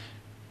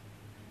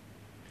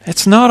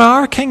 it's not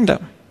our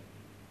kingdom.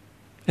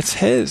 It's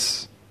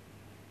His.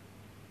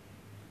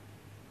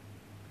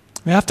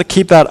 We have to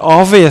keep that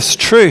obvious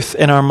truth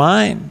in our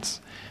minds.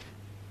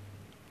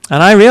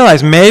 And I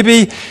realize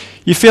maybe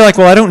you feel like,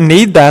 well, I don't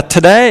need that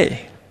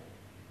today.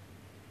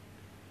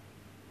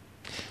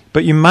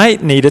 But you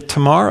might need it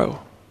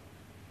tomorrow.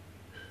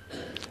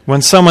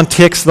 When someone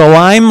takes the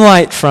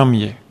limelight from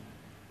you,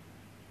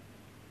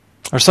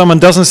 or someone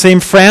doesn't seem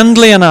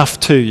friendly enough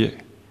to you.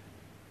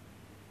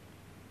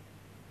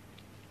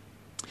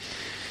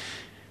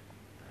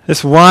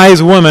 This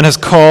wise woman has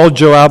called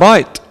Joab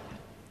out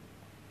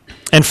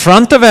in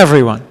front of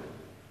everyone,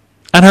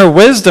 and her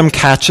wisdom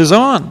catches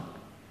on.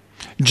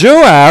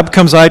 Joab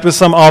comes out with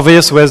some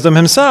obvious wisdom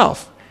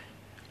himself.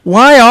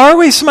 Why are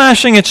we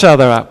smashing each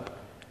other up?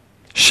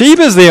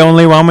 Sheba's the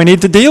only one we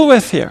need to deal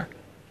with here.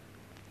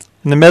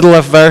 In the middle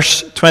of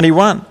verse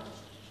 21.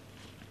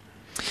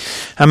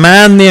 A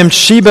man named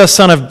Sheba,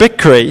 son of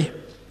Bichri,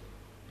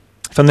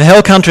 from the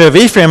hill country of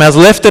Ephraim, has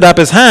lifted up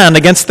his hand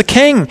against the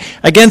king,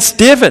 against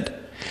David.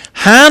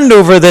 Hand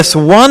over this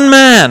one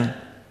man,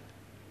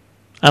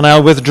 and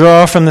I'll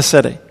withdraw from the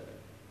city.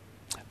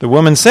 The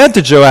woman said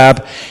to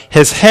Joab,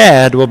 his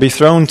head will be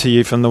thrown to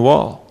you from the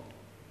wall.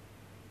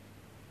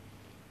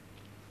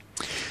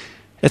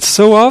 It's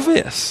so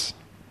obvious.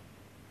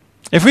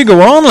 If we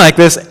go on like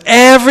this,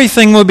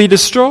 everything will be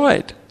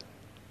destroyed.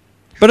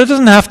 But it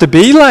doesn't have to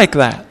be like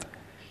that.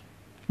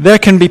 There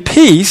can be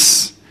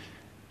peace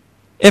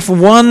if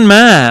one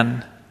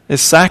man is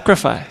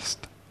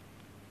sacrificed.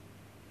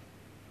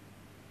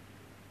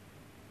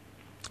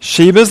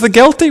 Sheba's the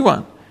guilty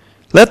one.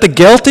 Let the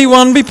guilty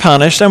one be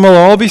punished and we'll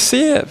all be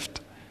saved.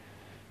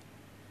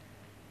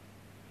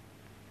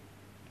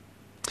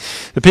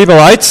 The people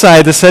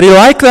outside the city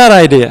like that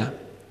idea.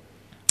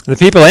 The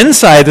people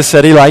inside the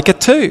city like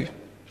it too.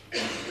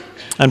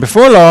 And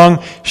before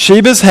long,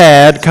 Sheba's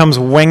head comes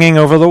winging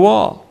over the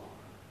wall.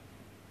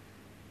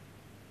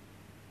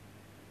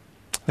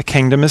 The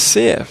kingdom is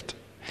saved,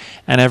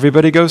 and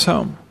everybody goes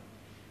home.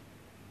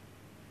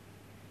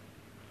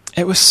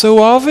 It was so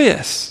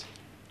obvious.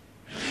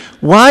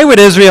 Why would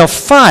Israel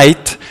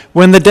fight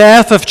when the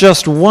death of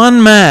just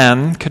one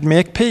man could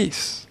make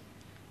peace?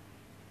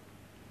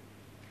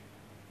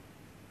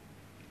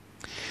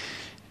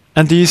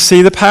 And do you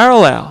see the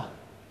parallel?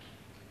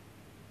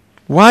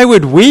 Why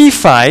would we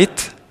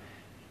fight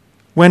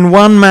when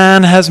one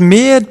man has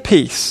made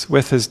peace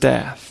with his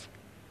death?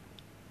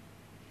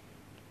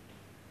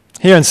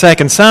 Here in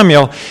 2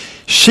 Samuel,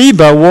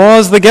 Sheba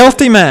was the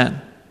guilty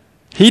man.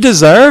 He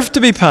deserved to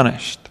be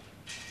punished.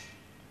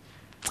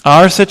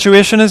 Our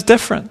situation is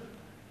different.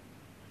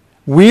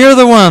 We're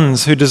the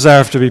ones who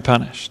deserve to be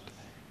punished.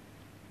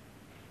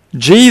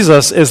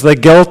 Jesus is the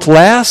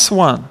guiltless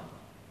one.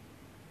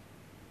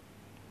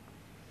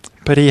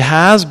 But He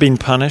has been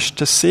punished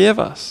to save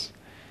us.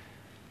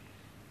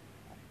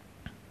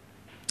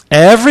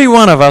 Every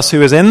one of us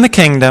who is in the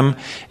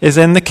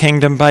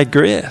kingdom by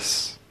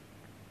grace.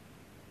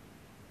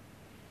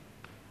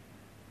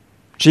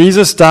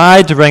 Jesus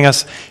died to bring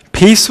us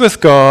peace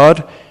with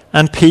God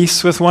and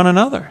peace with one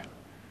another.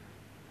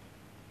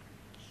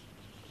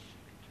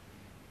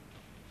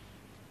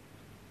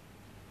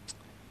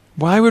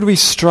 Why would we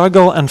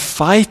struggle and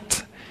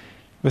fight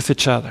with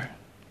each other?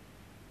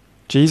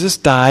 Jesus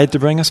died to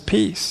bring us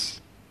peace.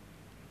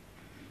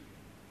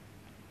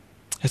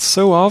 It's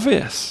so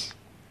obvious,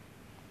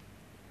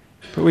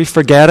 but we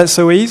forget it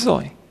so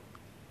easily.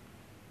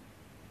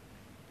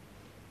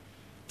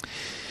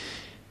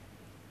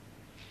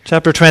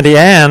 Chapter 20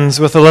 ends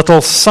with a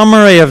little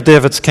summary of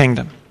David's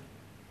kingdom.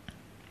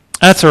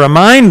 That's a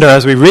reminder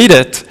as we read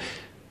it,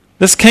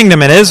 this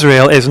kingdom in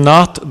Israel is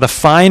not the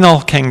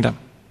final kingdom.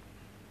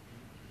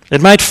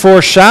 It might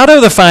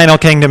foreshadow the final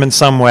kingdom in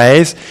some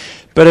ways,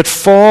 but it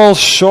falls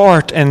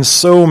short in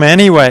so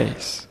many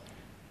ways.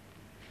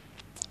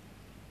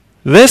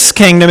 This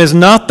kingdom is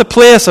not the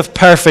place of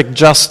perfect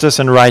justice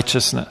and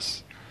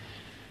righteousness.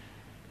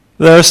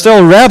 There are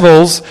still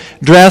rebels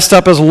dressed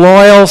up as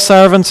loyal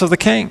servants of the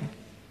king.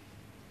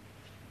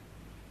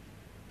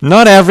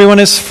 Not everyone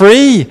is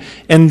free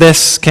in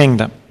this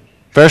kingdom.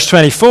 Verse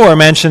 24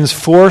 mentions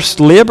forced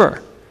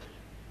labor.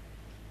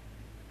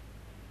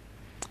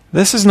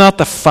 This is not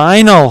the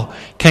final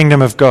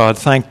kingdom of God,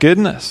 thank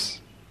goodness.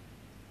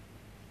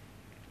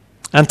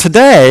 And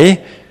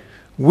today,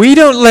 we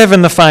don't live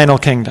in the final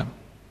kingdom.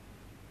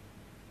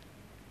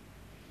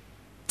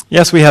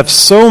 Yes, we have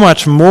so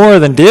much more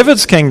than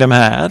David's kingdom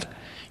had.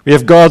 We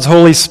have God's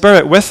Holy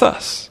Spirit with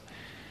us.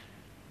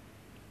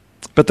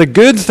 But the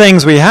good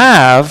things we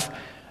have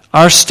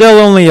are still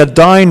only a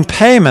down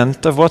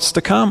payment of what's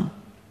to come.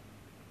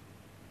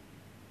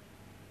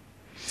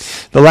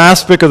 The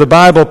last book of the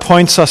Bible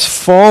points us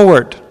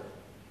forward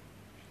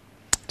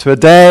to a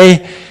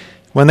day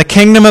when the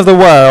kingdom of the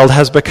world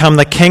has become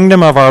the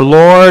kingdom of our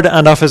Lord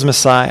and of his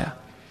Messiah,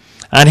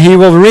 and he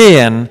will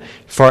reign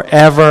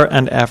forever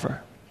and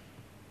ever.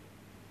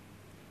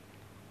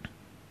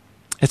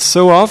 It's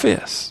so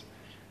obvious.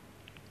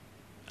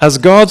 As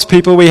God's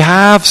people, we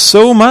have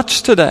so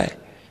much today.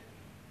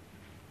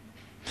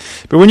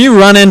 But when you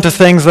run into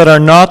things that are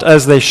not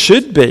as they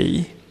should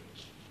be,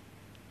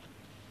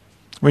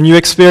 when you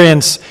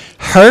experience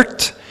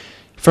hurt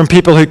from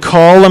people who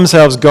call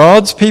themselves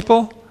God's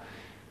people,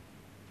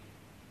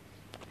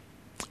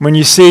 when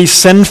you see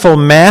sinful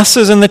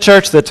messes in the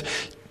church that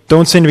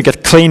don't seem to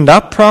get cleaned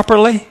up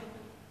properly,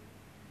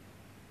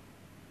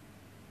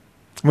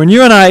 when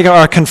you and I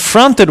are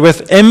confronted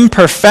with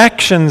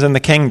imperfections in the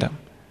kingdom,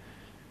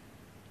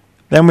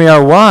 then we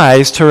are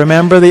wise to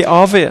remember the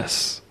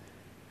obvious.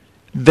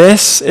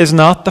 This is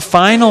not the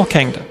final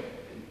kingdom.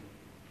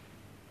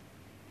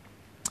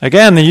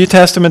 Again, the New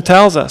Testament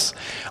tells us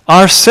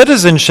our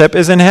citizenship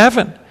is in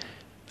heaven,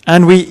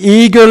 and we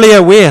eagerly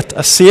await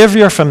a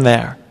Savior from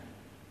there,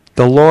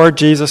 the Lord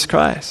Jesus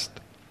Christ.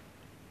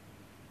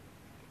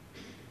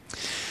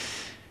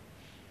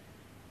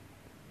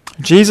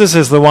 Jesus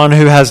is the one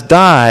who has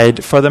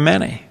died for the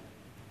many.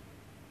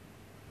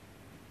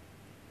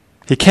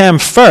 He came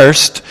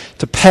first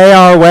to pay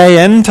our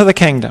way into the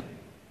kingdom.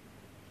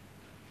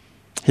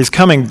 He's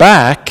coming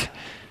back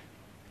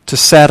to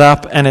set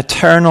up an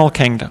eternal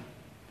kingdom.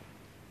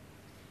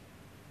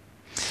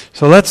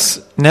 So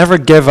let's never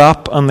give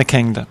up on the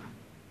kingdom.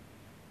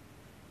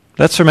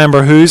 Let's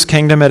remember whose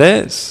kingdom it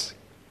is.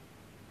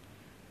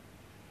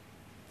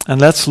 And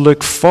let's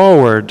look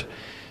forward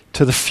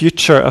to the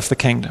future of the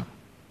kingdom.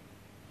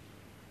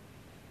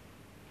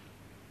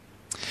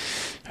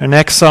 Our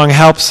next song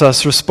helps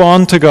us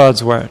respond to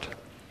God's word.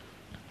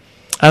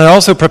 And it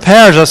also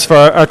prepares us for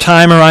our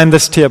time around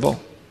this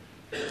table.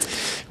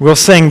 We'll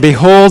sing,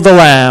 "Behold the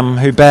Lamb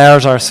who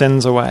bears our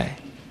sins away."